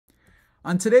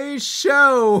On today's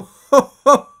show,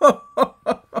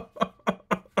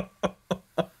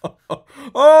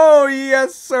 oh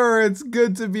yes sir, it's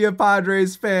good to be a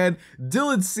Padres fan.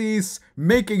 Dylan Cease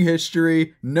making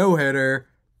history, no-hitter.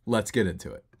 Let's get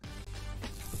into it.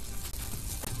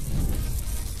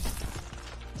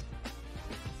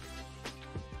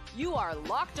 You are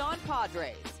Locked On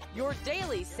Padres, your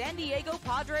daily San Diego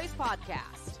Padres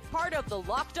podcast. Part of the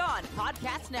Locked On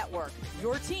Podcast Network,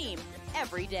 your team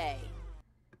every day.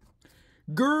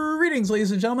 Greetings,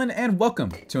 ladies and gentlemen, and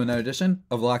welcome to another edition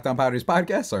of the Locked On Padres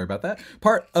podcast. Sorry about that.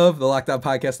 Part of the Locked On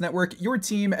Podcast Network, your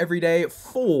team every day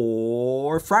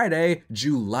for Friday,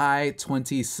 July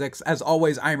 26th. As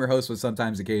always, I am your host with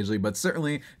sometimes occasionally, but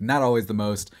certainly not always the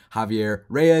most, Javier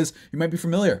Reyes. You might be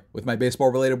familiar with my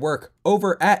baseball-related work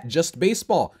over at Just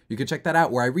Baseball. You can check that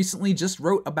out, where I recently just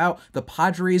wrote about the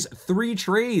Padres' 3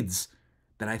 trades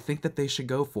that I think that they should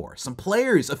go for. Some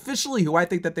players officially who I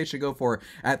think that they should go for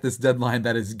at this deadline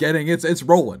that is getting, it's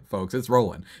rolling, folks. It's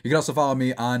rolling. You can also follow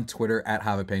me on Twitter at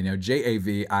Javipeno,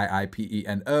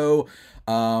 Javiipeno.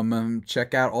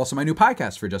 Check out also my new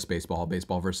podcast for Just Baseball,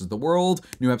 Baseball versus the World.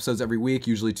 New episodes every week,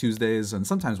 usually Tuesdays and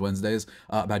sometimes Wednesdays,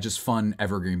 about just fun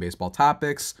evergreen baseball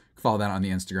topics. Follow that on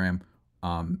the Instagram,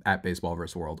 at Baseball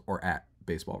versus World, or at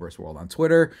Baseball versus World on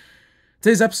Twitter.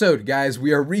 Today's episode, guys,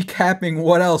 we are recapping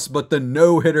what else but the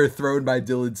no-hitter thrown by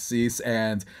Dylan Cease,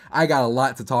 and I got a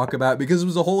lot to talk about because it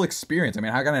was a whole experience. I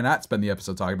mean, how can I not spend the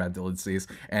episode talking about Dylan Cease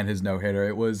and his no-hitter?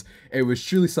 It was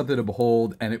truly something to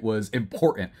behold, and it was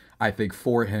important, I think,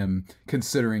 for him,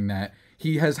 considering that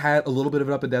he has had a little bit of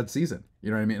an up and down season. You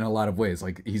know what I mean? In a lot of ways.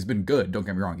 Like, he's been good. Don't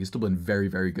get me wrong. He's still been very,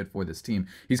 very good for this team.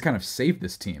 He's kind of saved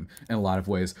this team in a lot of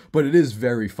ways. But it is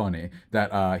very funny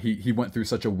that he went through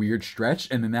such a weird stretch,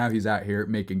 and then now he's out here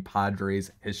making Padres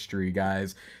history,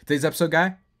 guys. Today's episode,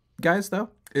 guys, though,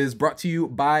 is brought to you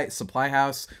by Supply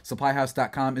House.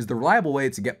 SupplyHouse.com is the reliable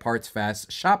way to get parts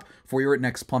fast. Shop for your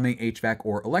next plumbing, HVAC,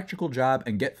 or electrical job,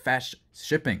 and get fast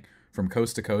shipping from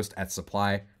coast to coast at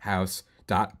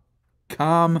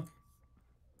SupplyHouse.com.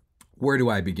 Where do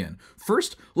I begin?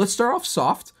 First, let's start off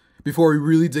soft. Before we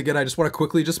really dig in, I just want to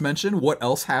quickly just mention what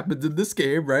else happened in this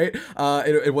game, right?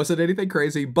 It wasn't anything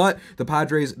crazy, but the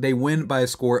Padres, they win by a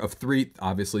score of 3,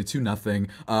 obviously 2-0.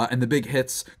 And the big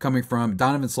hits coming from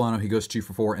Donovan Solano. He goes 2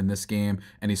 for 4 in this game,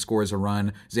 and he scores a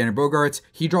run. Xander Bogaerts,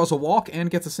 he draws a walk and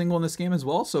gets a single in this game as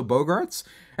well. So Bogaerts,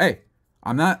 hey,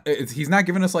 he's not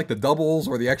giving us like the doubles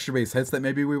or the extra base hits that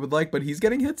maybe we would like, but he's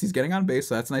getting hits, he's getting on base,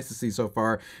 so that's nice to see so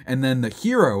far. And then the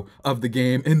hero of the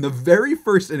game in the very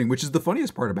first inning, which is the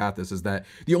funniest part about this, is that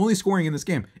the only scoring in this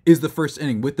game is the first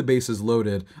inning with the bases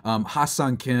loaded.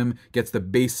 Ha-Seong Kim gets the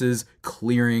bases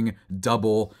clearing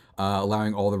double,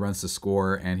 allowing all the runs to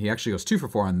score, and he actually goes 2 for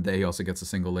 4 on the day. He also gets a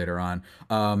single later on.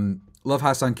 Love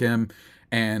Ha-Seong Kim,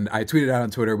 and I tweeted out on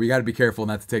Twitter, we got to be careful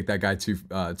not to take that guy too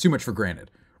much for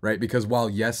granted. Right? Because while,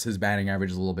 yes, his batting average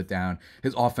is a little bit down,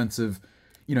 his offensive,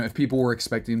 if people were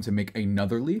expecting him to make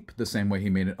another leap, the same way he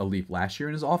made a leap last year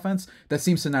in his offense, that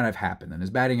seems to not have happened. And his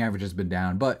batting average has been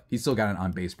down, but he's still got an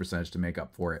on-base percentage to make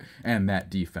up for it. And that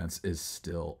defense is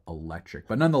still electric.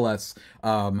 But nonetheless,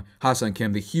 Ha-Seong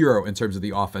Kim, the hero in terms of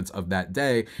the offense of that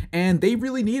day. And they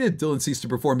really needed Dylan Cease to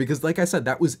perform because, like I said,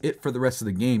 that was it for the rest of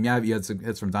the game. Yeah, you had some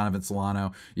hits from Donovan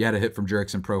Solano. You had a hit from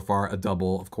Jurickson Profar, a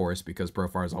double, of course, because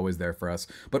Profar is always there for us.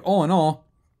 But all in all,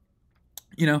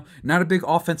 not a big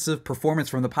offensive performance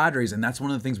from the Padres, and that's one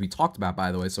of the things we talked about,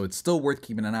 by the way, so it's still worth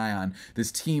keeping an eye on.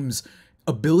 This team's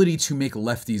ability to make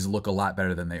lefties look a lot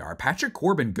better than they are. Patrick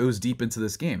Corbin goes deep into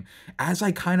this game, as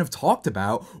I kind of talked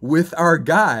about with our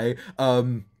guy,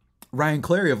 Ryan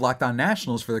Clary of Locked On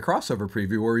Nationals for the crossover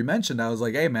preview, where we mentioned, I was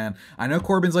like, hey man, I know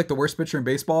Corbin's like the worst pitcher in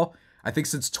baseball. I think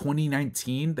since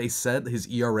 2019, they said his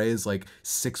ERA is like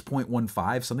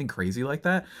 6.15, something crazy like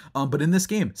that. But in this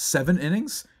game, 7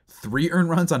 innings, 3 earned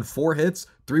runs on 4 hits,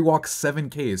 3 walks, 7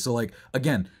 Ks. So, like,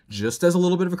 again, just as a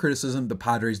little bit of a criticism, the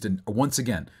Padres did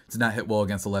not hit well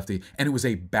against the lefty, and it was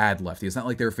a bad lefty. It's not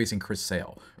like they were facing Chris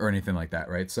Sale or anything like that,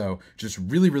 right? So, just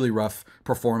really, really rough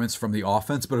performance from the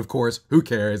offense. But, of course, who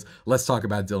cares? Let's talk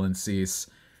about Dylan Cease.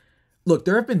 Look,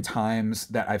 there have been times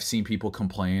that I've seen people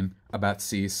complain about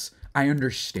Cease. I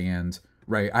understand,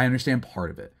 right? I understand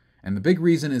part of it. And the big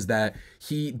reason is that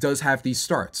he does have these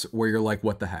starts where you're like,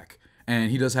 what the heck? And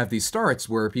he does have these starts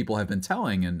where people have been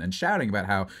telling and shouting about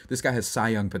how this guy has Cy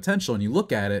Young potential. And you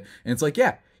look at it and it's like,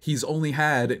 yeah, he's only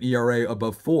had an ERA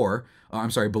above 4,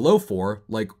 below 4,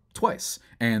 like twice.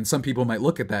 And some people might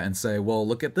look at that and say, well,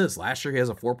 look at this. Last year he has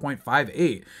a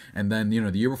 4.58. And then,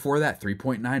 the year before that,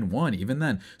 3.91, even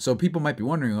then. So people might be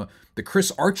wondering, the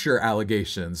Chris Archer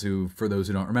allegations, who, for those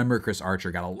who don't remember, Chris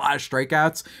Archer got a lot of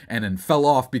strikeouts and then fell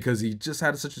off because he just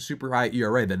had such a super high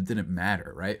ERA that it didn't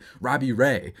matter, right? Robbie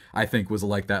Ray, I think, was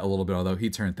like that a little bit, although he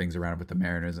turned things around with the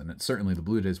Mariners and certainly the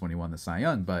Blue Jays when he won the Cy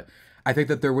Young. But I think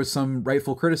that there was some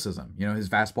rightful criticism. His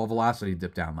fastball velocity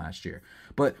dipped down last year.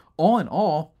 But all in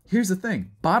all, here's the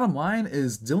thing. Bottom line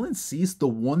is Dylan Cease, the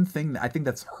one thing that I think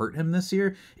that's hurt him this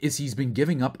year is he's been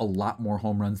giving up a lot more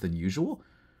home runs than usual.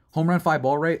 Home run fly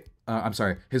ball rate,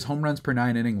 his home runs per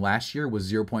 9 inning last year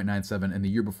was 0.97, and the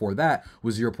year before that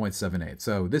was 0.78.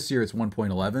 So this year it's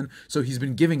 1.11. So he's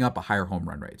been giving up a higher home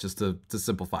run rate, just to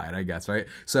simplify it, I guess, right?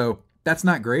 So that's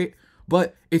not great,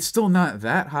 but it's still not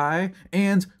that high.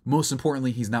 And most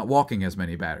importantly, he's not walking as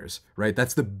many batters, right?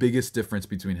 That's the biggest difference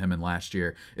between him and last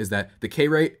year, is that the K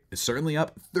rate is certainly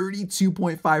up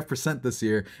 32.5% this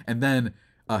year. And then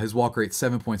his walk rate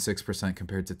 7.6%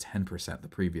 compared to 10% the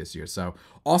previous year. So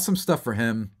awesome stuff for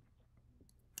him.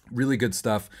 Really good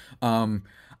stuff.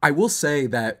 I will say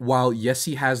that while, yes,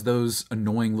 he has those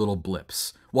annoying little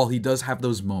blips, while he does have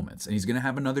those moments, and he's going to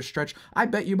have another stretch, I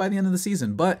bet you by the end of the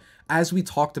season. But as we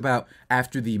talked about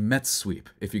after the Mets sweep,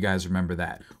 if you guys remember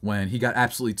that, when he got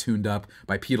absolutely tuned up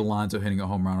by Pete Alonso hitting a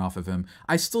home run off of him,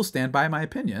 I still stand by my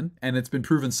opinion, and it's been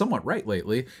proven somewhat right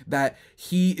lately, that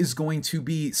he is going to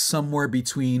be somewhere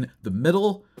between the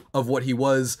middle of what he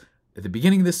was at the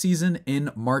beginning of the season in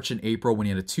March and April, when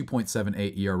he had a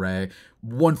 2.78 ERA,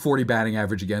 140 batting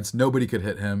average against, nobody could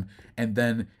hit him. And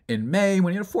then in May,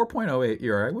 when he had a 4.08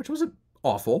 ERA, which wasn't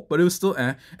awful, but it was still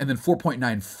And then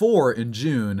 4.94 in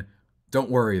June. Don't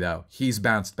worry, though. He's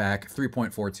bounced back.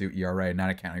 3.42 ERA, not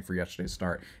accounting for yesterday's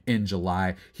start in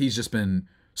July. He's just been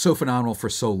so phenomenal for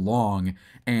so long.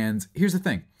 And here's the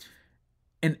thing.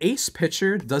 An ace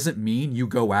pitcher doesn't mean you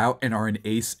go out and are an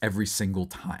ace every single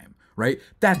time. Right?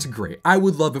 That's great. I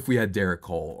would love if we had Garrett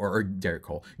Cole, or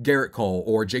Jacob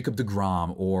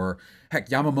deGrom, or heck,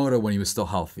 Yamamoto when he was still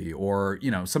healthy, or,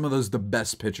 some of those, the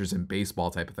best pitchers in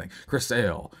baseball type of thing. Chris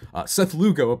Sale, Seth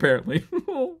Lugo, apparently.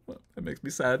 That makes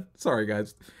me sad. Sorry,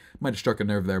 guys. Might have struck a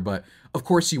nerve there, but of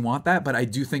course you want that. But I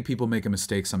do think people make a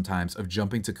mistake sometimes of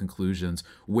jumping to conclusions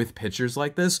with pitchers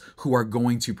like this who are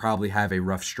going to probably have a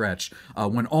rough stretch,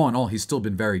 when all in all, he's still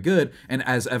been very good. And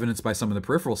as evidenced by some of the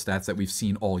peripheral stats that we've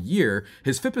seen all year,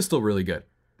 his FIP is still really good.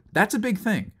 That's a big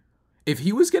thing. If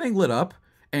he was getting lit up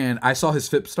and I saw his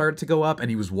FIP start to go up and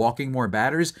he was walking more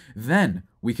batters, then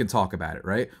we can talk about it,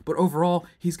 right? But overall,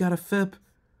 he's got a FIP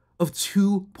of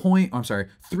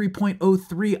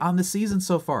 3.03 on the season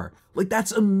so far. Like,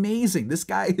 that's amazing. This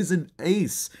guy is an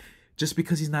ace. Just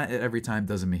because he's not at every time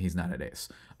doesn't mean he's not an ace.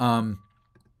 And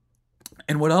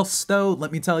what else, though,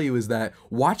 let me tell you, is that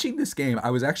watching this game, I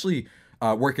was actually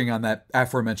working on that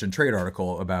aforementioned trade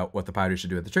article about what the Padres should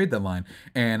do at the trade deadline,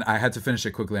 and I had to finish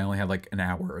it quickly. I only had like an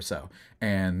hour or so,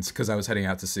 and because I was heading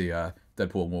out to see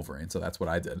Deadpool and Wolverine, so that's what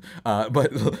I did.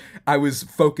 But I was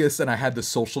focused, and I had the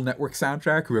Social Network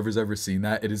soundtrack. Whoever's ever seen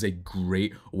that, it is a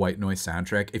great white noise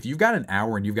soundtrack. If you've got an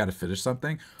hour and you've got to finish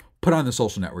something, put on the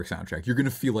Social Network soundtrack. You're going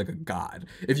to feel like a god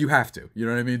if you have to. You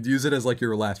know what I mean? Use it as like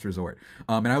your last resort.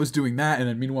 And I was doing that, and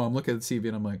then meanwhile, I'm looking at the TV,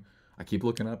 and I'm like, I keep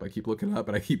looking up,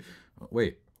 and I keep,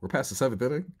 wait, we're past the 7th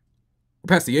inning? We're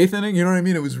past the 8th inning? You know what I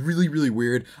mean? It was really, really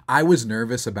weird. I was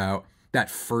nervous about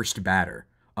that first batter.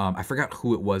 I forgot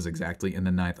who it was exactly in the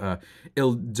 9th.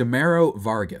 Ildemaro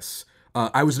Vargas.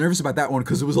 I was nervous about that one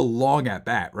because it was a long at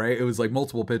bat, right? It was like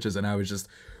multiple pitches, and I was just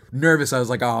nervous. I was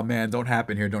like, oh man, don't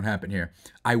happen here.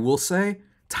 I will say,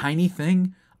 tiny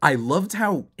thing, I loved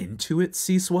how into it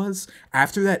Cease was.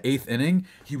 After that 8th inning,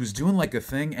 he was doing like a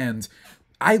thing, and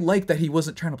I like that he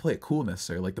wasn't trying to play it cool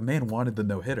necessarily. Like, the man wanted the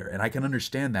no-hitter, and I can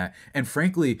understand that. And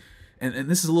frankly, and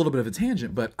this is a little bit of a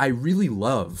tangent, but I really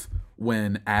love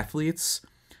when athletes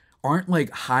aren't like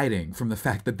hiding from the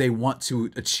fact that they want to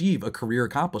achieve a career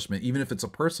accomplishment, even if it's a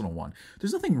personal one.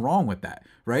 There's nothing wrong with that,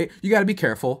 right? You got to be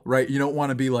careful, right? You don't want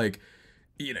to be like,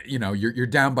 you're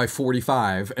down by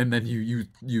 45 and then you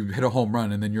hit a home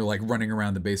run and then you're like running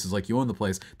around the bases like you own the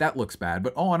place. That looks bad.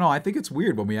 But all in all, I think it's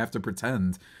weird when we have to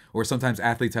pretend, or sometimes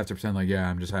athletes have to pretend like, yeah,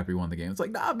 I'm just happy we won the game. It's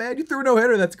like, nah, man, you threw a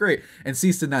no-hitter. That's great. And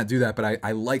Cease did not do that, but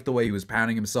I like the way he was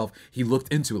pounding himself. He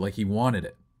looked into it like he wanted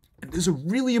it. And there's a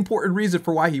really important reason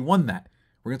for why he won that.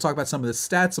 We're going to talk about some of the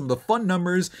stats, some of the fun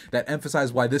numbers that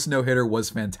emphasize why this no-hitter was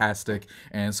fantastic,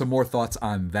 and some more thoughts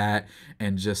on that,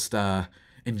 and just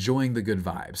enjoying the good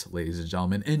vibes, ladies and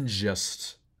gentlemen, in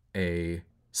just a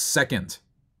second.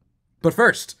 But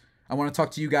first, I want to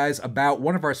talk to you guys about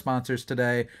one of our sponsors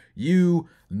today. You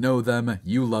know them,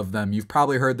 you love them. You've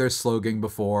probably heard their slogan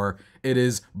before. It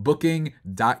is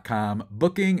booking.com.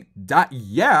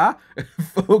 Booking.yeah.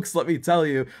 Folks, let me tell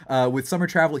you, with summer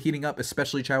travel heating up,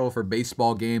 especially travel for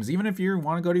baseball games, even if you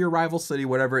want to go to your rival city,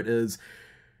 whatever it is,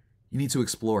 you need to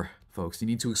explore, folks. You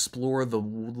need to explore the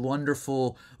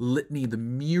wonderful litany, the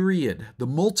myriad, the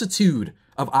multitude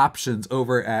of options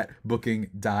over at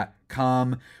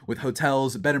booking.com with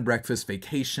hotels, bed and breakfast,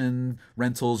 vacation,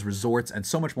 rentals, resorts, and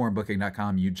so much more on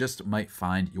booking.com. You just might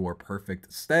find your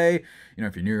perfect stay. You know,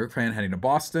 if you're a New York fan heading to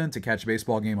Boston to catch a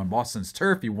baseball game on Boston's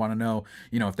turf, you want to know,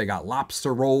 if they got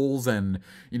lobster rolls and,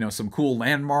 some cool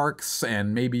landmarks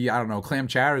and maybe, I don't know, clam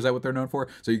chowder. Is that what they're known for?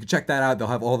 So you can check that out. They'll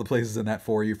have all the places in that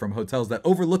for you, from hotels that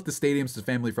overlook the stadiums to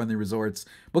family-friendly resorts.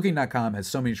 Booking.com has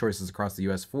so many choices across the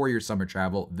U.S. for your summer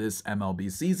travel this MLB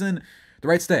season. The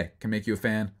right stay can make you a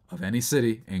fan of any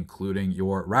city, including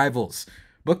your rivals.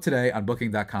 Book today on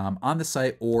booking.com, on the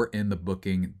site, or in the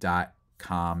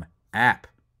booking.com app.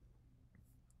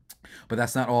 But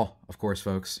that's not all, of course,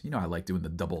 folks. I like doing the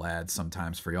double ads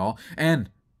sometimes for y'all,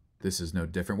 and this is no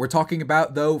different. We're talking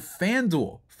about, though,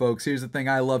 FanDuel. Folks, here's the thing.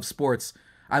 I love sports.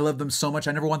 I love them so much.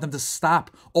 I never want them to stop.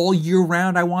 All year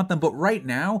round, I want them. But right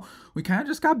now, we kind of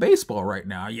just got baseball right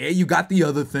now. Yeah, you got the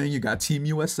other thing. You got Team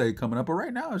USA coming up. But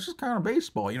right now, it's just kind of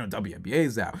baseball.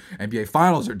 WNBA's out. NBA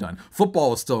Finals are done.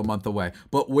 Football is still a month away.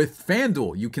 But with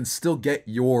FanDuel, you can still get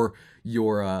your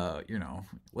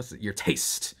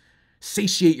taste.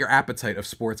 Satiate your appetite of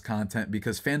sports content,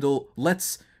 because FanDuel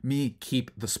lets me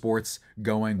keep the sports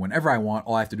going whenever I want.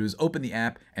 All I have to do is open the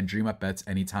app and dream up bets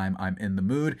anytime I'm in the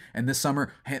mood. And this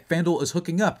summer, FanDuel is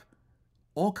hooking up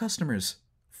all customers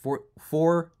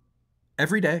for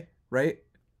every day, right?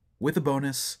 With a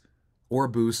bonus or a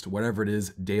boost, whatever it is,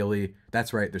 daily.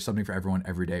 That's right. There's something for everyone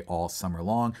every day, all summer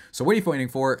long. So what are you waiting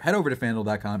for? Head over to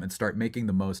FanDuel.com and start making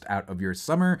the most out of your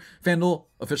summer. FanDuel,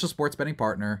 official sports betting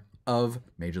partner of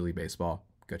Major League Baseball.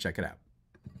 Go check it out.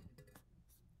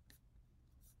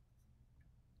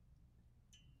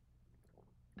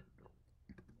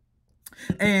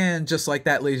 And just like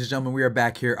that, ladies and gentlemen, we are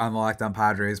back here on the Locked On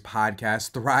Padres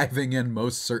podcast, thriving and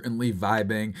most certainly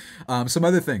vibing. Some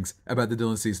other things about the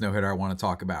Dylan Cease no-hitter I want to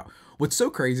talk about. What's so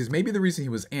crazy is maybe the reason he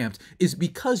was amped is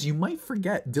because you might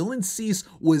forget Dylan Cease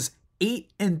was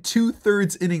 8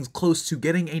 2/3 innings close to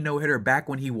getting a no-hitter back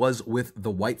when he was with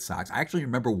the White Sox. I actually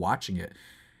remember watching it.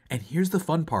 And here's the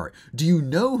fun part. Do you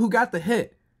know who got the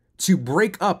hit to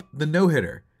break up the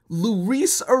no-hitter?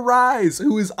 Luis Ariz,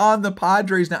 who is on the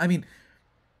Padres now. I mean,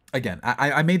 again,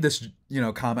 I made this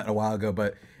comment a while ago,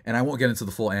 and I won't get into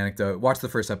the full anecdote. Watch the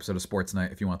first episode of Sports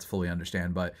Night if you want to fully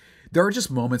understand. But there are just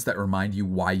moments that remind you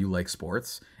why you like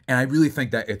sports. And I really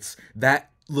think that it's that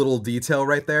little detail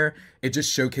right there. It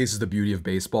just showcases the beauty of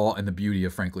baseball and the beauty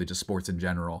of, frankly, just sports in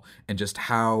general, and just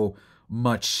how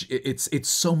much it's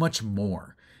so much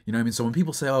more. You know what I mean? So when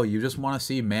people say, "Oh, you just want to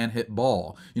see man hit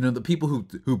ball," the people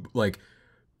who like,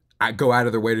 I go out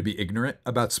of their way to be ignorant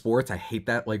about sports. I hate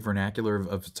that vernacular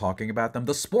of talking about them.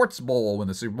 The sports bowl when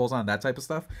the Super Bowl's on, that type of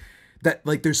stuff. That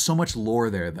there's so much lore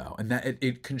there though, and that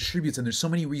it contributes, and there's so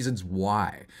many reasons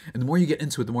why. And the more you get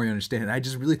into it, the more you understand. And I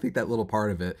just really think that little part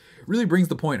of it really brings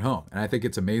the point home, and I think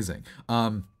it's amazing.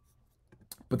 But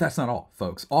that's not all,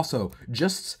 folks. Also,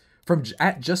 just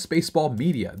Baseball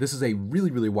Media, this is a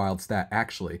really, really wild stat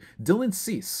actually. Dylan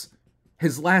Cease,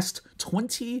 his last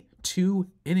 22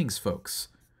 innings, folks.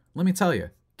 Let me tell you,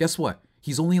 guess what?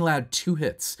 He's only allowed 2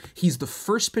 hits. He's the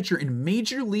first pitcher in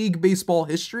Major League Baseball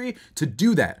history to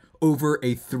do that over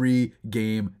a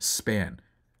 3-game span.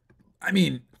 I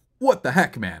mean, what the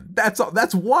heck, man? That's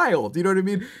wild. You know what I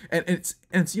mean? And it's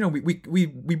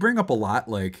we bring up a lot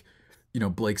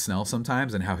Blake Snell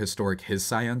sometimes, and how historic his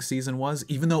Cy Young season was.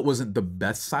 Even though it wasn't the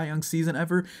best Cy Young season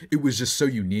ever, it was just so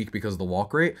unique because of the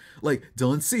walk rate.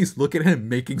 Dylan Cease, look at him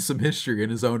making some history in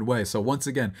his own way. So once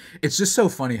again, it's just so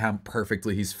funny how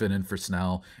perfectly he's fit in for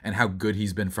Snell and how good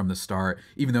he's been from the start,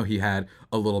 even though he had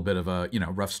a little bit of a,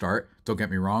 rough start. Don't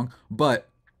get me wrong. But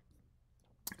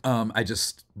I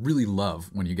just really love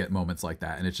when you get moments like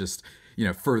that, and it just,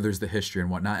 furthers the history and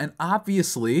whatnot. And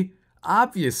obviously,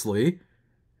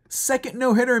 second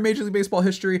no-hitter in Major League Baseball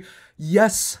history.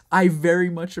 Yes, I very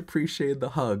much appreciated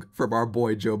the hug from our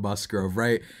boy Joe Musgrove,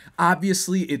 right?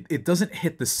 Obviously, it doesn't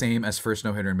hit the same as first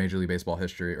no-hitter in Major League Baseball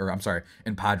history, or I'm sorry,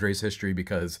 in Padres history,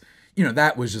 because,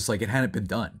 that was just it hadn't been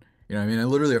done. You know what I mean? And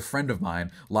literally a friend of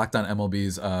mine, Locked On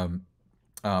MLB's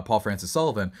Paul Francis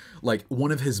Sullivan,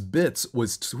 one of his bits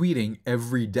was tweeting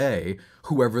every day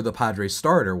whoever the Padres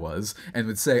starter was, and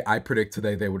would say, I predict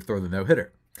today they would throw the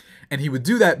no-hitter. And he would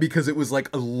do that because it was like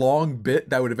a long bit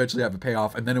that would eventually have a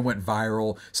payoff, and then it went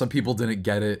viral. Some people didn't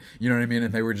get it, you know what I mean?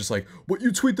 And they were just like, what,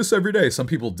 you tweet this every day? Some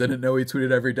people didn't know he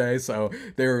tweeted every day, so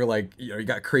they were like, you know, he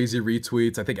got crazy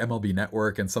retweets. I think MLB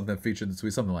Network and something featured the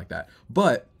tweet, something like that.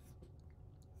 But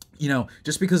you know,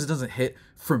 just because it doesn't hit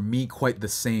for me quite the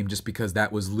same, just because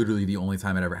that was literally the only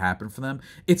time it ever happened for them,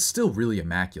 it's still really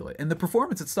immaculate. And the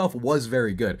performance itself was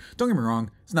very good. Don't get me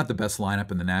wrong, it's not the best lineup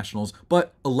in the Nationals,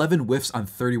 but 11 whiffs on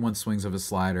 31 swings of his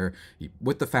slider.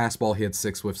 With the fastball, he had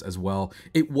 6 whiffs as well.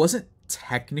 It wasn't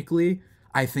technically,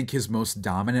 I think, his most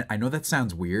dominant. I know that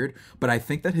sounds weird, but I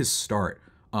think that his start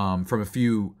from a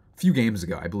few games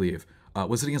ago, I believe,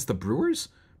 was it against the Brewers?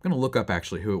 I'm going to look up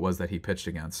actually who it was that he pitched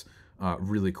against.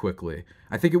 Really quickly.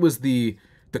 I think it was the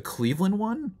Cleveland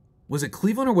one. Was it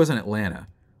Cleveland or was it Atlanta?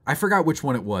 I forgot which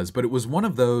one it was, but it was one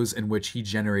of those in which he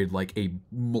generated like a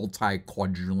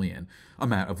multi-quadrillion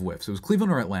amount of whiffs. It was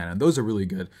Cleveland or Atlanta, and those are really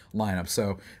good lineups.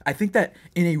 So I think that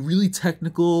in a really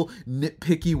technical,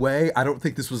 nitpicky way, I don't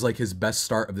think this was like his best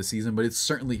start of the season, but it's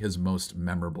certainly his most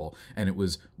memorable, and it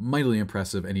was mightily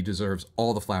impressive, and he deserves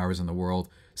all the flowers in the world.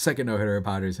 Second no-hitter in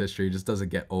Padres history, just doesn't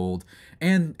get old.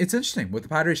 And it's interesting, with the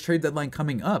Padres trade deadline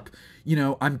coming up, you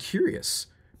know, I'm curious,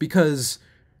 because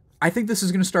I think this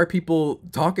is going to start people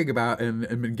talking about and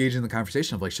engaging in the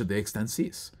conversation of like, should they extend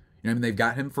Cease? You know, I mean, they've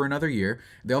got him for another year.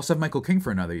 They also have Michael King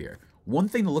for another year. One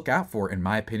thing to look out for, in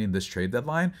my opinion, this trade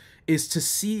deadline is to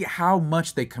see how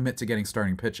much they commit to getting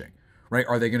starting pitching, right?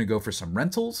 Are they going to go for some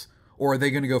rentals, or are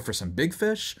they going to go for some big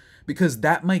fish? Because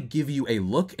that might give you a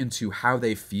look into how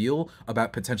they feel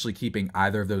about potentially keeping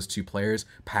either of those two players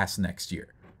past next year,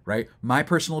 right? My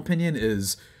personal opinion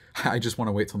is I just want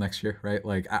to wait till next year, right?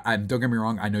 Like, I don't get me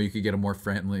wrong, I know you could get a more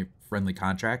friendly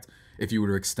contract if you were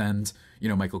to extend, you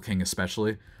know, Michael King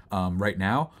especially right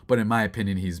now. But in my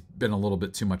opinion, he's been a little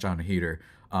bit too much on a heater.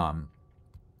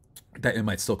 That it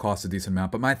might still cost a decent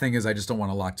amount. But my thing is, I just don't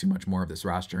want to lock too much more of this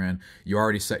roster in. You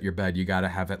already set your bed. You got to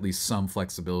have at least some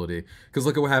flexibility. Because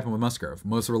look at what happened with Musgrove.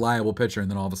 Most reliable pitcher, and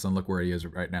then all of a sudden look where he is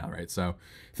right now, right? So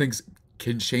things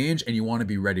can change, and you want to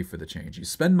be ready for the change. You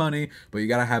spend money, but you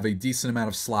got to have a decent amount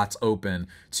of slots open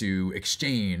to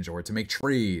exchange or to make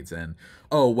trades. And,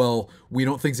 oh, well, we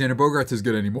don't think Xander Bogaerts is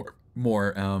good anymore.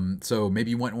 So maybe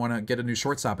you might want to get a new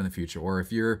shortstop in the future. Or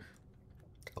if you're,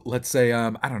 let's say, I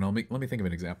don't know, let me think of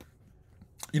an example.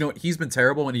 You know, he's been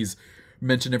terrible, and he's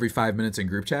mentioned every 5 minutes in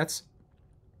group chats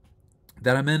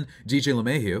that I'm in. DJ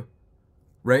LeMahieu,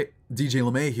 right? DJ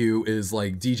LeMahieu is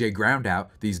like DJ ground out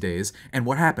these days. And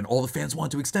what happened? All the fans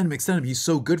want to extend him. He's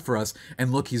so good for us.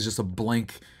 And look, he's just a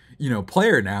blank, you know,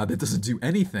 player now that doesn't do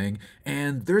anything.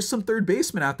 And there's some third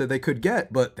baseman out there they could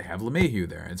get, but they have LeMahieu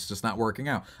there. It's just not working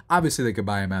out. Obviously, they could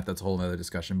buy him out. That's a whole other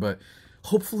discussion. But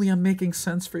hopefully I'm making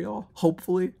sense for y'all.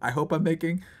 Hopefully. I hope I'm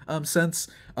making sense.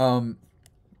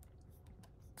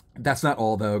 That's not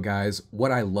all, though, guys.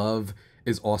 What I love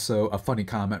is also a funny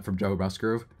comment from Joe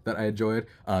Musgrove that I enjoyed.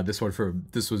 This was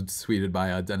tweeted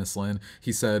by Dennis Lynn.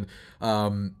 He said,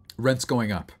 rent's going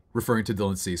up, referring to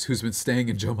Dylan Cease, who's been staying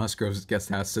in Joe Musgrove's guest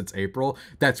house since April.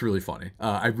 That's really funny.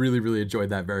 I really, really enjoyed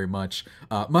that very much.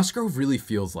 Musgrove really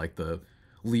feels like the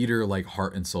leader, like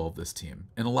heart and soul of this team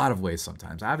in a lot of ways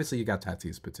sometimes. Obviously, you got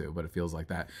Tatis too, but it feels like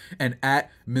that. And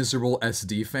at miserable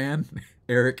SD fan,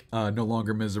 Eric, no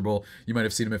longer miserable. You might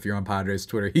have seen him if you're on Padres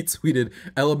Twitter. He tweeted,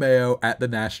 LMAO at the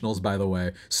Nationals, by the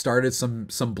way, started some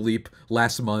bleep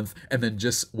last month and then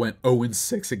just went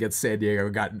 0-6 against San Diego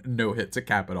and got no hit to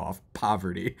cap it off.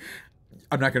 Poverty.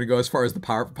 I'm not going to go as far as the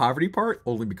poverty part,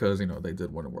 only because, you know, they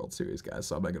did win a World Series, guys,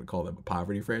 so I'm not going to call them a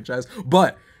poverty franchise.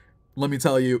 But let me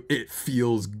tell you, it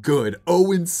feels good.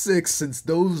 0-6 since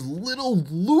those little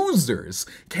losers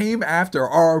came after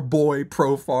our boy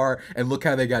Profar, and look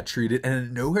how they got treated. And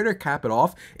a no-hitter cap it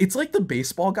off. It's like the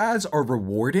baseball gods are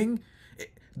rewarding.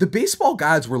 The baseball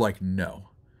gods were like, no.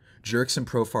 Jurickson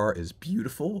Profar is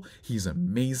beautiful. He's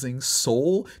amazing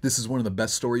soul. This is one of the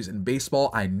best stories in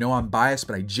baseball. I know I'm biased,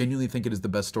 but I genuinely think it is the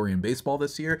best story in baseball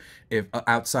this year. If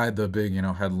outside the big, you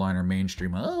know, headliner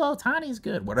mainstream, oh, Tani's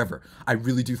good, whatever. I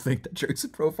really do think that Jurickson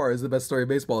Profar is the best story in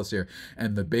baseball this year.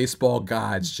 And the baseball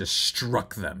gods just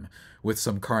struck them with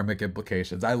some karmic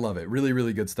implications. I love it. Really,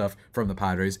 really good stuff from the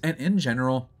Padres. And in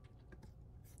general,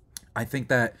 I think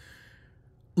that,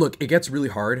 look, it gets really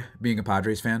hard being a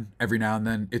Padres fan every now and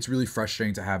then. It's really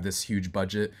frustrating to have this huge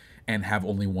budget and have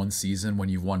only one season when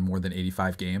you've won more than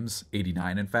 85 games,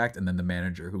 89 in fact, and then the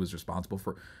manager who was responsible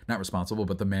for, not responsible,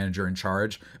 but the manager in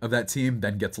charge of that team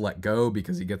then gets let go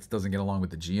because he doesn't get along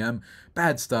with the GM.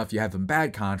 Bad stuff. You have them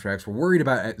bad contracts. We're worried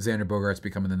about Xander Bogaerts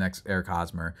becoming the next Eric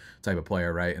Hosmer type of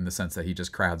player, right? In the sense that he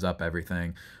just crowds up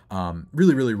everything.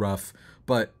 Really, really rough.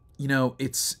 But, you know,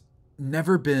 it's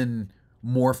never been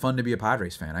more fun to be a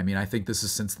Padres fan. I mean, I think this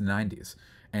is since the 90s.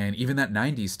 And even that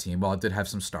 90s team, while it did have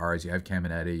some stars, you had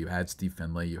Caminetti, you had Steve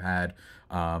Finley, you had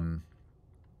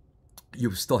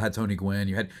you still had Tony Gwynn,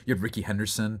 you had Ricky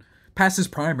Henderson. Past his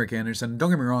prime, Ricky Henderson. Don't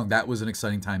get me wrong, that was an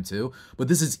exciting time too. But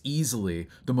this is easily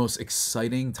the most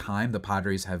exciting time the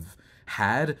Padres have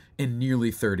had in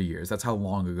nearly 30 years. That's how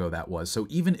long ago that was. So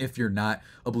even if you're not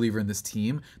a believer in this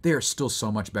team, they are still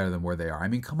so much better than where they are. I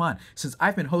mean, come on. Since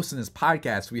I've been hosting this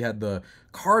podcast, we had the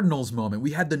Cardinals moment.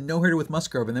 We had the no-hitter with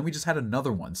Musgrove, and then we just had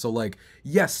another one. So, like,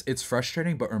 yes, it's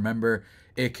frustrating, but remember,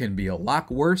 it can be a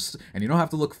lot worse, and you don't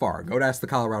have to look far. Go to ask the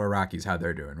Colorado Rockies how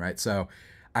they're doing, right? So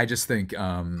I just think,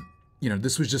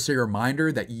 this was just a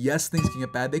reminder that, yes, things can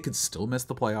get bad. They could still miss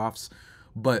the playoffs,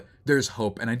 but there's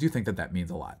hope, and I do think that that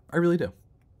means a lot. I really do.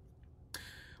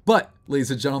 But, ladies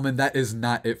and gentlemen, that is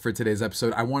not it for today's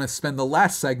episode. I want to spend the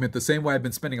last segment the same way I've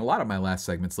been spending a lot of my last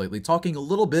segments lately, talking a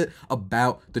little bit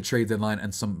about the trade deadline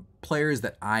and some players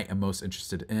that I am most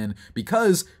interested in,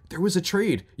 because there was a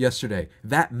trade yesterday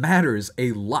that matters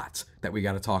a lot that we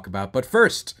got to talk about. But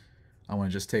first, I want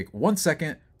to just take 1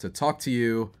 second to talk to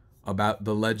you about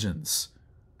the legends,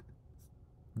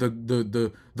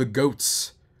 the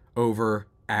goats over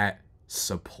at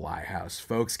Supply House,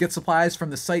 folks. Get supplies from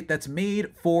the site that's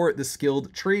made for the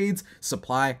skilled trades,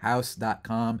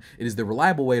 supplyhouse.com. It is the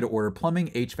reliable way to order plumbing,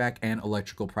 HVAC, and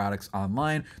electrical products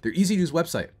online. Their easy-to-use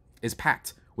website is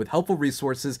packed with helpful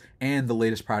resources and the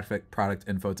latest product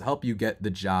info to help you get the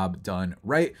job done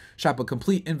right. Shop a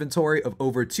complete inventory of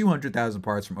over 200,000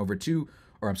 parts from over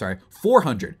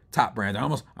 400 top brands. I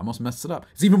almost messed it up.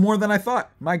 It's even more than I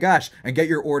thought. My gosh. And get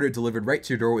your order delivered right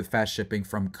to your door with fast shipping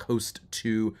from coast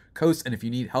to coast. And if you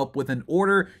need help with an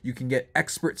order, you can get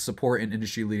expert support and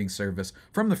industry-leading service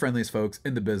from the friendliest folks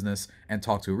in the business and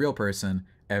talk to a real person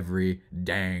every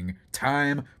dang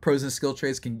time. Pros and skill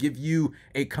trades can give you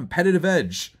a competitive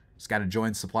edge. Just got to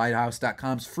join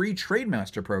supplyhouse.com's free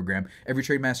Trademaster program. Every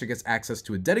Trademaster gets access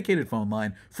to a dedicated phone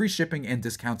line, free shipping, and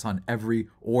discounts on every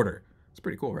order. It's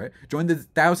pretty cool, right? Join the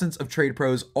thousands of trade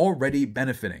pros already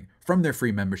benefiting from their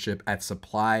free membership at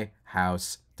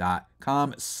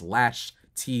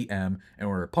supplyhouse.com/TM and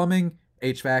order plumbing,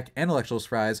 HVAC, and electrical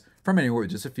supplies from anywhere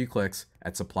with just a few clicks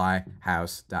at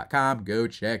supplyhouse.com. Go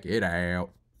check it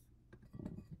out.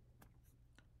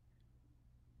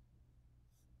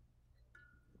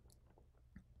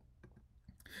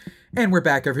 And we're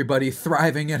back, everybody,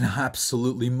 thriving and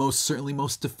absolutely, most certainly,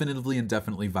 most definitively and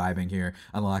definitely vibing here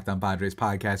on the Locked On Padres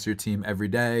podcast, your team every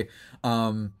day.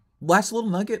 Last little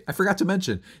nugget, I forgot to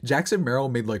mention, Jackson Merrill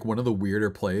made like one of the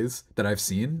weirder plays that I've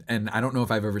seen, and I don't know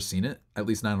if I've ever seen it, at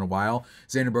least not in a while.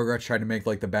 Xander Bogaerts tried to make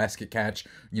like the basket catch,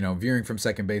 veering from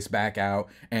second base back out,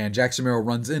 and Jackson Merrill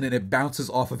runs in and it bounces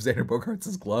off of Xander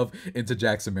Bogaerts' glove into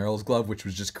Jackson Merrill's glove, which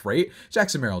was just great.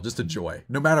 Jackson Merrill, just a joy,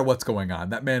 no matter what's going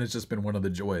on. That man has just been one of the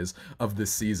joys of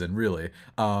this season, really.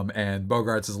 And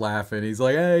Bogaerts is laughing. He's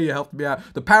like, hey, you helped me out.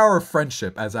 The power of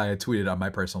friendship, as I had tweeted on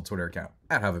my personal Twitter account,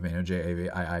 at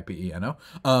Javier,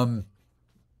 Javiipeno.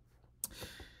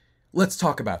 Let's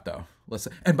talk about, though.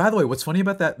 And by the way, what's funny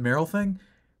about that Merrill thing,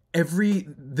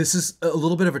 this is a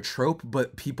little bit of a trope,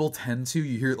 but people tend to,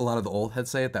 you hear a lot of the old heads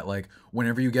say it, that like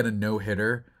whenever you get a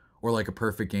no-hitter or like a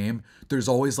perfect game, there's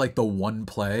always like the one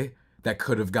play that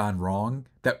could have gone wrong,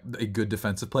 that a good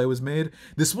defensive play was made.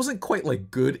 This wasn't quite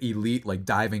like good elite, like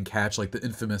diving catch, like the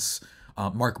infamous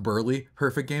Mark Burley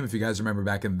perfect game. If you guys remember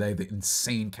back in the day, the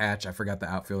insane catch, I forgot the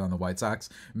outfield on the White Sox,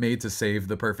 made to save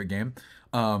the perfect game.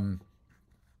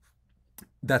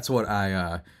 That's what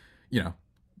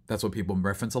that's what people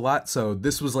reference a lot. So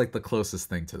this was like the closest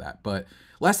thing to that. But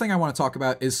last thing I want to talk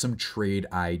about is some trade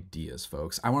ideas,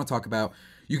 folks. I want to talk about,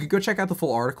 you can go check out the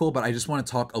full article, but I just want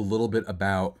to talk a little bit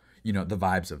about, the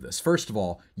vibes of this. First of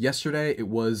all, yesterday it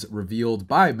was revealed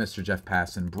by Mr. Jeff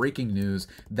Passan, breaking news,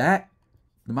 that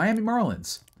the Miami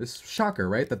Marlins, this shocker,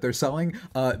 right, that they're selling,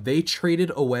 they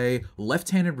traded away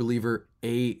left-handed reliever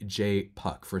A.J.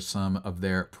 Puck for some of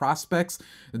their prospects.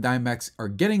 The Diamondbacks are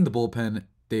getting the bullpen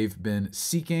they've been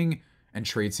seeking, and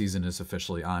trade season is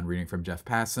officially on, reading from Jeff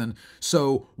Passan.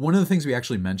 So one of the things we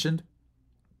actually mentioned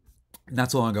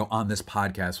not so long ago on this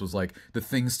podcast was like the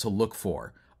things to look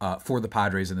for the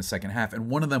Padres in the second half. And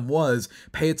one of them was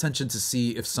pay attention to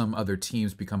see if some other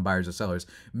teams become buyers or sellers,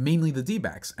 mainly the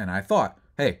D-backs. And I thought,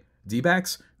 hey,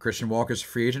 D-backs, Christian Walker's a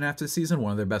free agent after the season,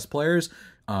 one of their best players.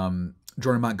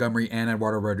 Jordan Montgomery and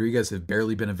Eduardo Rodriguez have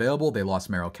barely been available. They lost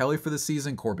Merrill Kelly for the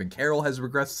season. Corbin Carroll has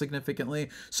regressed significantly.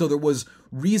 So there was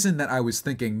reason that I was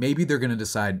thinking maybe they're going to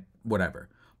decide whatever.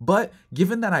 But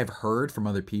given that I've heard from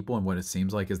other people and what it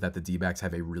seems like is that the D-backs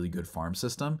have a really good farm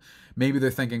system, maybe they're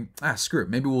thinking, screw it,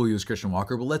 maybe we'll use Christian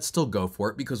Walker, but let's still go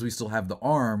for it because we still have the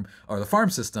arm or the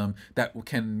farm system that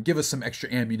can give us some extra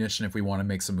ammunition if we want to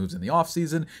make some moves in the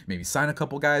offseason, maybe sign a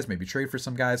couple guys, maybe trade for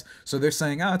some guys. So they're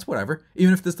saying, it's whatever.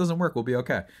 Even if this doesn't work, we'll be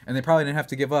okay. And they probably didn't have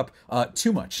to give up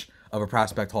too much of a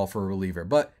prospect haul for a reliever.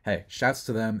 But hey, shouts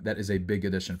to them. That is a big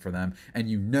addition for them. And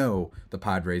the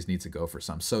Padres need to go for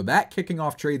some. So that kicking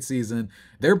off trade season,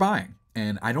 they're buying.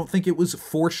 And I don't think it was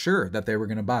for sure that they were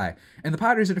going to buy. And the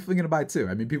Padres are definitely going to buy too.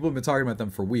 I mean, people have been talking about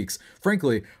them for weeks.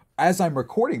 Frankly, as I'm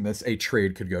recording this, a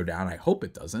trade could go down. I hope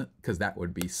it doesn't, because that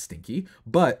would be stinky.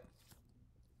 But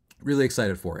really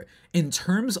excited for it. In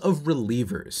terms of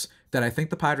relievers that I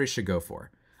think the Padres should go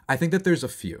for, I think that there's a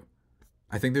few.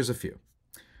 I think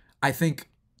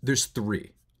there's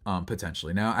three,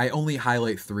 potentially. Now, I only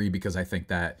highlight three because I think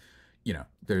that,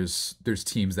 there's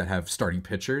teams that have starting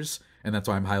pitchers, and that's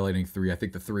why I'm highlighting three. I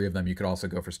think the three of them, you could also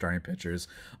go for starting pitchers.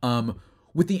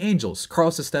 With the Angels,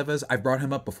 Carlos Estevez, I've brought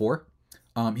him up before.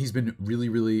 He's been really,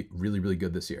 really, really, really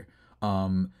good this year.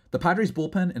 The Padres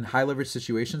bullpen in high leverage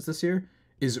situations this year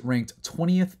is ranked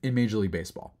 20th in Major League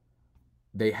Baseball.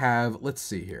 They have, let's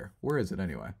see here. Where is it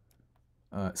anyway?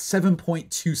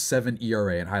 7.27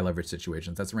 ERA in high leverage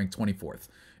situations. That's ranked 24th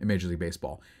in Major League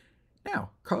Baseball.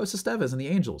 Now, Carlos Estevez and the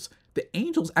Angels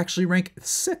actually rank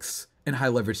 6th in high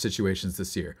leverage situations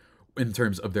this year in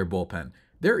terms of their bullpen.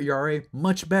 Their ERA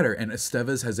much better, and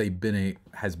Estevez has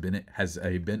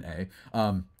been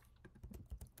a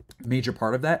major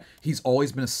part of that. He's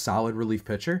always been a solid relief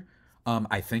pitcher.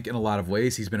 I think in a lot of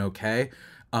ways he's been okay.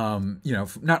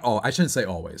 Not all, I shouldn't say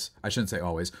always,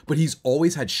 but he's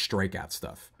always had strikeout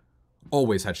stuff.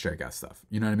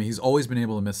 You know what I mean? He's always been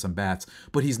able to miss some bats,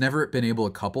 but he's never been able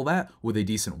to couple that with a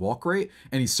decent walk rate.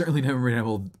 And he's certainly never been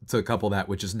able to couple that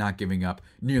with just not giving up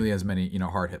nearly as many,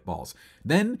 hard hit balls.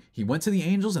 Then he went to the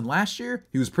Angels, and last year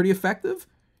he was pretty effective.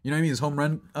 You know what I mean? His home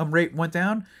run rate went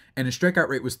down, and his strikeout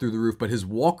rate was through the roof, but his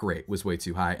walk rate was way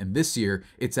too high. And this year,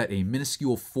 it's at a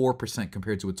minuscule 4%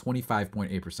 compared to a 25.8%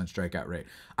 strikeout rate.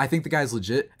 I think the guy's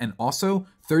legit, and also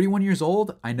 31 years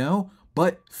old, I know,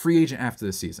 but free agent after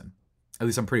the season. At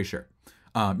least I'm pretty sure.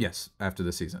 Yes, after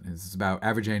the season. It's about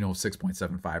average annual of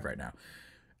 6.75 right now.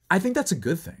 I think that's a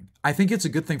good thing. I think it's a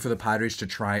good thing for the Padres to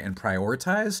try and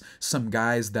prioritize some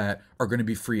guys that are going to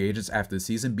be free agents after the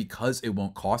season because it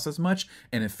won't cost as much,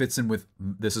 and it fits in with,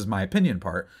 this is my opinion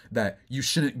part, that you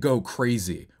shouldn't go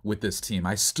crazy with this team.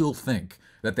 I still think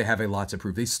that they have a lot to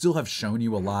prove. They still have shown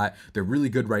you a lot. They're really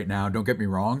good right now, don't get me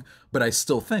wrong, but I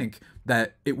still think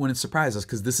that it wouldn't surprise us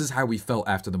because this is how we felt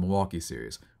after the Milwaukee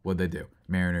series. What'd they do?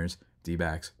 Mariners,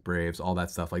 D-backs, Braves, all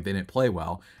that stuff. Like, they didn't play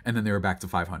well, and then they were back to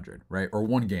 500, right? Or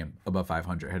one game above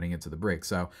 500 heading into the break.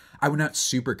 So I would not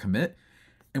super commit.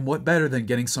 And what better than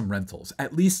getting some rentals,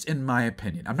 at least in my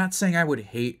opinion. I'm not saying I would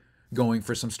hate going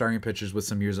for some starting pitchers with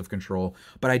some years of control,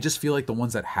 but I just feel like the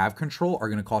ones that have control are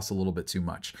going to cost a little bit too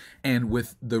much. And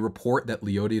with the report that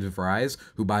Leody DeVries,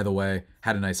 who, by the way,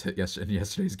 had a nice hit in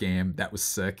yesterday's game, that was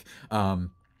sick.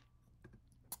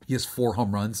 He has 4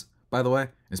 home runs, by the way, in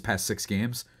his past 6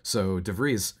 games. So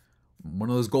DeVries, one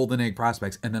of those golden egg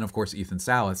prospects. And then, of course, Ethan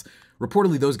Salas.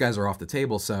 Reportedly, those guys are off the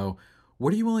table. So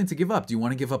what are you willing to give up? Do you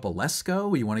want to give up a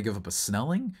Lesko? Do you want to give up a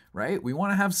Snelling? Right? We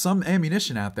want to have some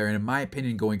ammunition out there. And in my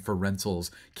opinion, going for rentals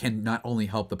can not only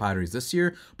help the Padres this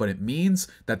year, but it means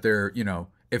that they're,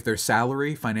 if their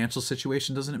salary financial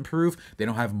situation doesn't improve, they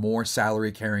don't have more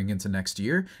salary carrying into next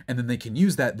year. And then they can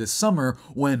use that this summer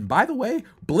when, by the way,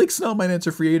 Blake Snell might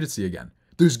enter free agency again.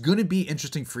 There's going to be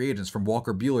interesting free agents from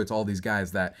Walker Buehler to all these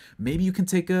guys that maybe you can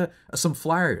take some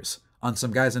flyers on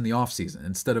some guys in the offseason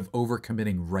instead of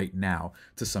overcommitting right now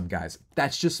to some guys.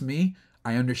 That's just me.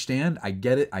 I understand. I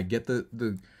get it. I get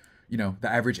the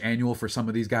average annual for some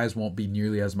of these guys won't be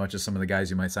nearly as much as some of the guys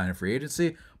you might sign in free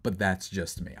agency, but that's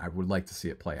just me. I would like to see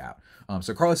it play out.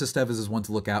 So Carlos Estevez is one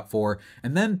to look out for.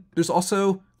 And then there's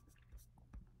also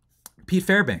Pete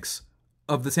Fairbanks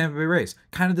of the Tampa Bay Rays.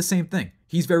 Kind of the same thing.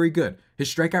 He's very good. His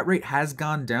strikeout rate has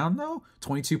gone down, though,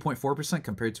 22.4%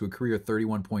 compared to a career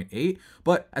 31.8%.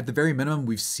 But at the very minimum,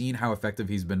 we've seen how effective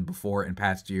he's been before in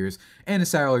past years, and his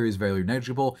salary is very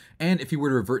negligible. And if he were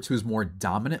to revert to his more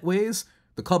dominant ways,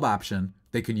 the club option,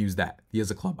 they can use that. He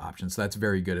has a club option, so that's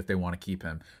very good if they want to keep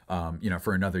him,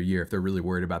 for another year if they're really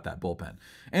worried about that bullpen.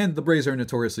 And the Braves are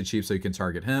notoriously cheap, so you can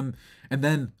target him. And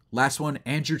then last one,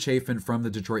 Andrew Chafin from the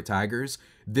Detroit Tigers.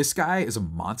 This guy is a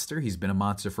monster. He's been a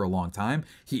monster for a long time.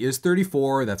 He is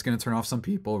 34. That's going to turn off some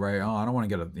people, right? Oh, I don't want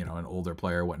to get an older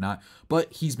player or whatnot.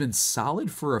 But he's been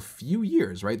solid for a few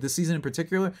years, right? This season in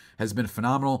particular has been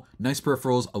phenomenal. Nice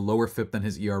peripherals, a lower FIP than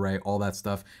his ERA, all that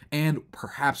stuff, and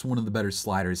perhaps one of the better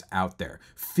sliders out there.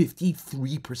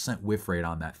 53% whiff rate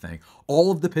on that thing.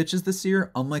 All of the pitches this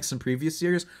year, unlike some previous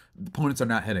years, opponents are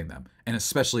not hitting them, and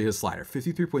especially his slider.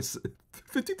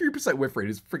 53% whiff rate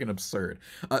is freaking absurd.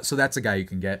 So that's a guy you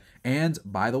can get. And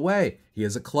by the way, he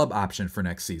has a club option for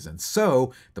next season.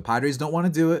 So the Padres don't want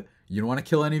to do it. You don't want to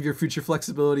kill any of your future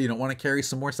flexibility. You don't want to carry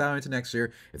some more salary into next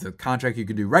year. It's a contract you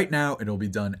can do right now, and it'll be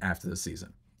done after the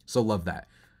season. So love that.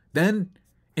 Then,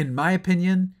 in my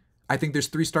opinion, I think there's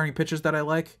 3 starting pitchers that I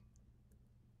like.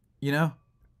 You know?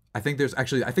 I think there's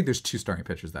 2 starting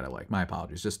pitchers that I like. My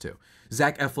apologies, just 2.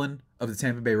 Zach Eflin of the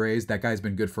Tampa Bay Rays. That guy's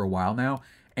been good for a while now.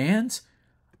 And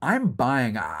I'm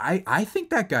buying. I think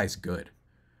that guy's good.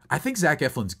 I think Zach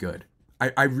Eflin's good.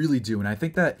 I really do. And I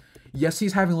think that, yes,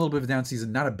 he's having a little bit of a down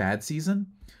season, not a bad season,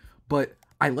 but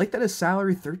I like that his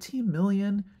salary, $13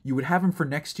 million. You would have him for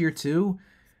next year too.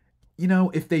 You know,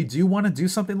 if they do want to do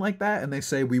something like that and they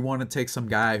say, we want to take some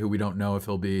guy who we don't know if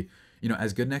he'll be,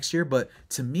 as good next year. But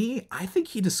to me, I think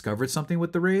he discovered something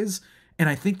with the Rays. And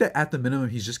I think that at the minimum,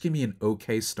 he's just going to be an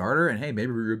okay starter. And hey,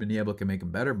 maybe Ruben Niebla can make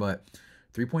him better, but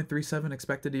 3.37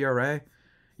 expected ERA.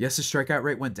 Yes, his strikeout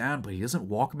rate went down, but he doesn't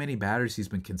walk many batters. He's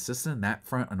been consistent in that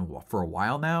front for a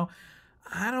while now.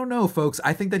 I don't know, folks.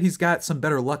 I think that he's got some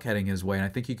better luck heading his way, and I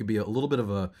think he could be a little bit of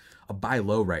a buy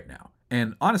low right now.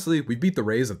 And honestly, we beat the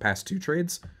Rays of past 2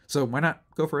 trades, so why not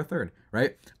go for a third,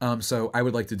 right? So I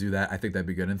would like to do that. I think that'd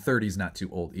be good. And 30's not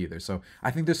too old either, so I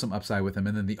think there's some upside with him.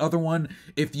 And then the other one,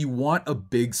 if you want a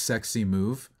big, sexy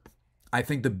move, I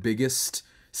think the biggest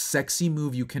sexy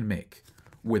move you can make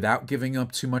without giving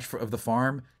up too much of the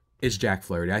farm is Jack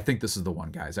Flaherty. I think this is the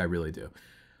one, guys. I really do.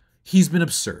 He's been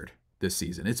absurd this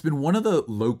season. It's been one of the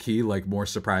low-key, more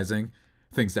surprising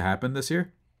things to happen this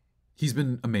year. He's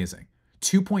been amazing.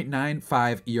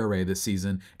 2.95 ERA this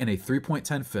season and a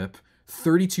 3.10 FIP,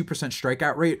 32%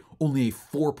 strikeout rate, only a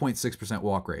 4.6%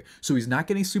 walk rate. So he's not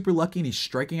getting super lucky and he's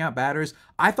striking out batters.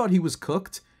 I thought he was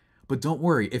cooked, but don't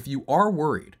worry. If you are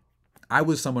worried, I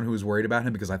was someone who was worried about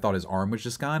him because I thought his arm was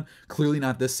just gone. Clearly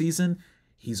not this season.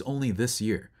 He's only this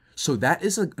year. So that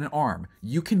is an arm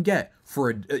you can get for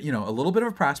a little bit of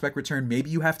a prospect return. Maybe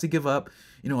you have to give up,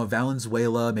 a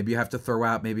Valenzuela. Maybe you have to throw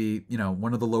out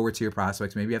one of the lower tier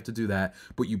prospects. Maybe you have to do that.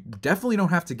 But you definitely don't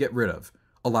have to get rid of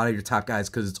a lot of your top guys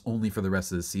because it's only for the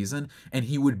rest of the season. And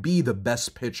he would be the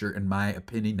best pitcher, in my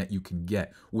opinion, that you can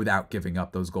get without giving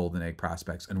up those golden egg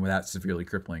prospects and without severely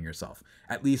crippling yourself.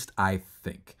 At least I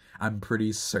think. I'm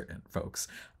pretty certain, folks.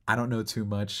 I don't know too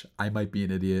much. I might be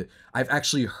an idiot. I've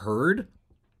actually heard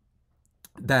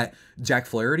that Jack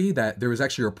Flaherty, that there was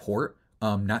actually a report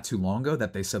not too long ago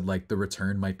that they said the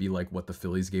return might be what the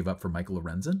Phillies gave up for Michael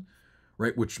Lorenzen,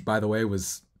 right? Which, by the way,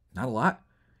 was not a lot.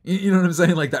 You know what I'm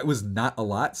saying? That was not a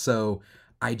lot. So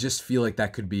I just feel like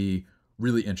that could be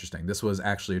really interesting. This was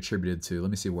actually attributed to, let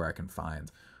me see where I can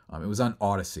find. It was on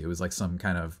Odyssey. It was some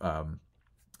kind of,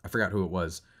 I forgot who it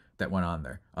was that went on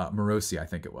there. Morosi, I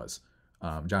think it was.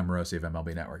 John Morosi of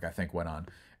MLB Network, I think, went on.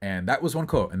 And that was one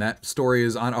quote. And that story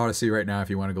is on Odyssey right now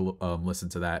if you want to go listen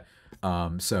to that.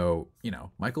 So,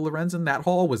 Michael Lorenzen, that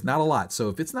haul was not a lot. So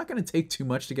if it's not going to take too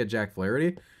much to get Jack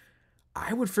Flaherty,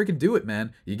 I would freaking do it,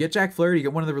 man. You get Jack Flaherty, you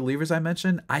get one of the relievers I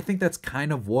mentioned. I think that's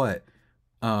kind of what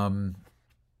the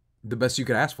best you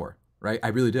could ask for, right? I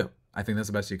really do. I think that's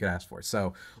the best you could ask for.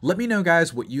 So let me know,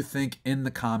 guys, what you think in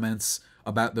the comments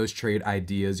about those trade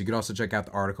ideas. You could also check out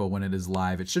the article when it is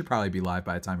live. It should probably be live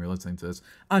by the time you're listening to this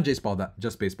on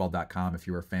justbaseball.com if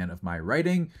you're a fan of my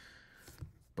writing.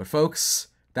 But folks,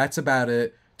 that's about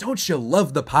it. Don't you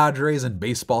love the Padres and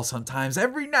baseball sometimes?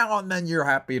 Every now and then you're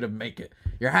happy to make it.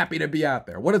 You're happy to be out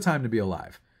there. What a time to be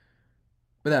alive.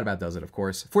 But that about does it, of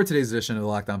course, for today's edition of the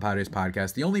Locked On Padres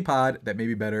podcast, the only pod that may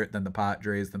be better than the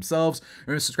Padres themselves.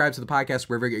 Remember to subscribe to the podcast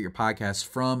wherever you get your podcasts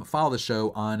from. Follow the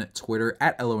show on Twitter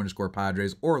at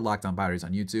 @LO_Padres or Locked On Padres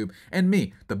on YouTube. And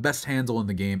me, the best handle in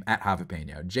the game, at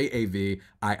Javiipeno, JAVIIPENO.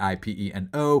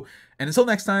 And until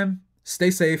next time, stay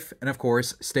safe and, of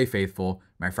course, stay faithful.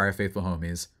 My Fire Faithful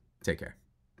homies, take care.